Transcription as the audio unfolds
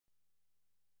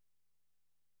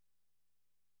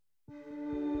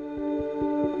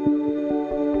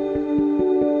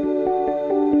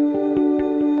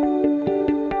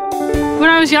When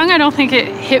I was young, I don't think it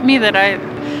hit me that I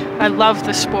loved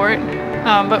the sport,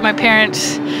 but my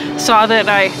parents saw that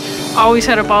I always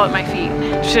had a ball at my feet.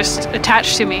 It's just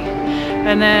attached to me.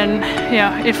 And then,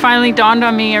 it finally dawned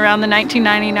on me around the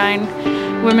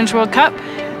 1999 Women's World Cup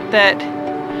that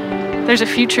there's a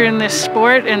future in this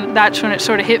sport, and that's when it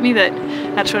sort of hit me that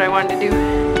that's what I wanted to do.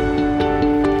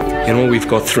 We've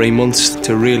got 3 months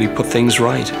to really put things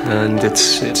right, and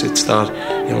it's that,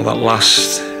 that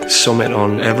last summit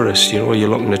on Everest, you're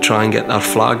looking to try and get that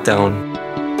flag down.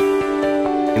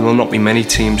 There'll not be many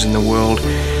teams in the world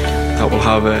that will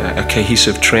have a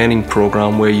cohesive training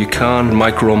program where you can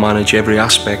micromanage every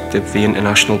aspect of the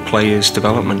international player's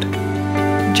development.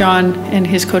 John and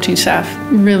his coaching staff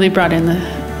really brought in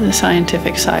the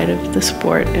scientific side of the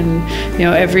sport, and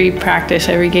every practice,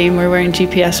 every game, we're wearing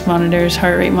GPS monitors,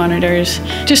 heart rate monitors,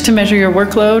 just to measure your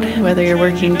workload, whether you're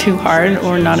working too hard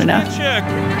or not enough.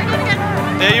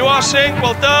 There you are, Sing,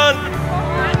 well done.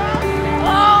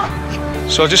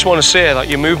 So I just want to say that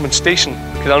your movement's decent,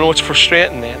 because I know it's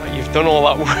frustrating there, that you've done all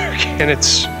that work, and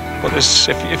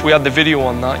if we had the video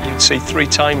on that, you'd see 3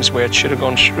 times where it should have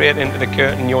gone straight into the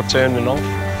curtain, you're turning off.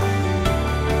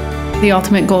 The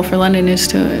ultimate goal for London is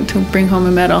to bring home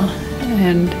a medal,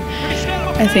 and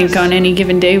I think on any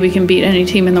given day we can beat any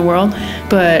team in the world,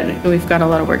 but we've got a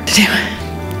lot of work to do.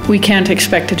 We can't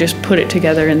expect to just put it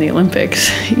together in the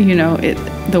Olympics.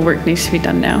 The work needs to be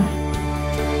done now.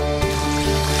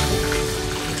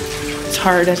 It's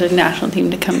hard as a national team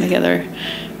to come together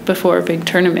before a big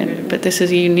tournament, but this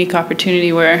is a unique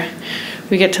opportunity where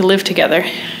we get to live together.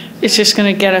 It's just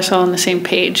going to get us all on the same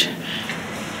page.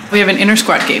 We have an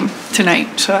inter-squad game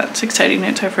tonight, so that's exciting.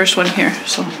 It's our first one here.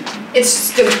 So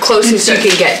it's the closest you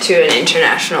can get to an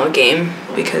international game,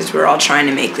 because we're all trying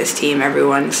to make this team.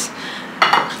 Everyone's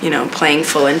playing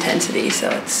full intensity, so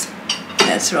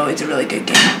it's always a really good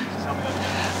game.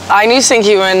 I knew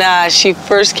Sinky when she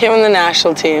first came on the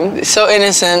national team. So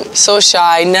innocent, so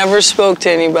shy, never spoke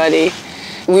to anybody.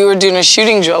 We were doing a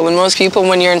shooting drill when most people,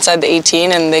 when you're inside the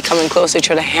 18 and they come in close, they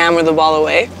try to hammer the ball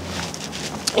away.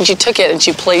 And she took it and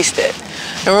she placed it.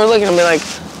 And we were looking and be like,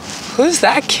 who's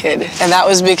that kid? And that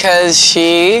was because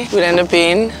she would end up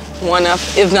being one of,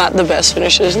 if not the best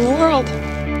finishers in the world.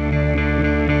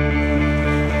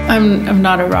 I'm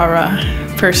not a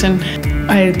rah-rah person.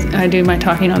 I do my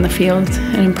talking on the field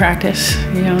and in practice.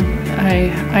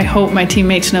 I hope my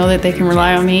teammates know that they can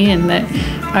rely on me and that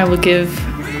I will give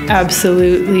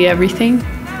absolutely everything.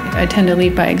 I tend to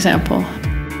lead by example.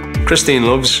 Christine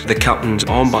loves the captain's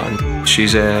armband.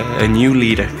 She's a new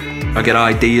leader. I get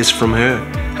ideas from her,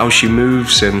 how she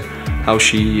moves and how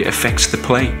she affects the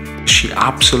play. She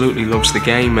absolutely loves the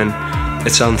game, and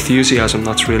it's her enthusiasm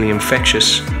that's really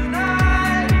infectious.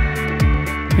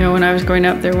 When I was growing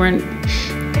up, there weren't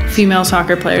female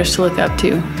soccer players to look up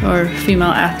to, or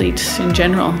female athletes in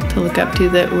general to look up to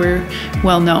that were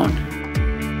well known.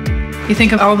 You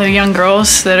think of all the young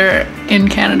girls that are in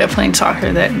Canada playing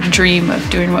soccer that dream of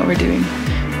doing what we're doing.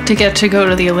 To get to go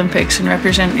to the Olympics and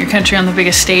represent your country on the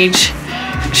biggest stage,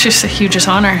 it's just the hugest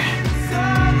honor.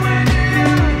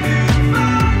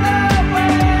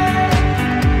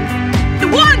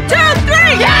 One, two,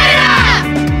 three,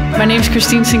 yeah! My name's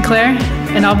Christine Sinclair,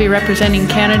 and I'll be representing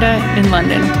Canada in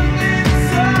London.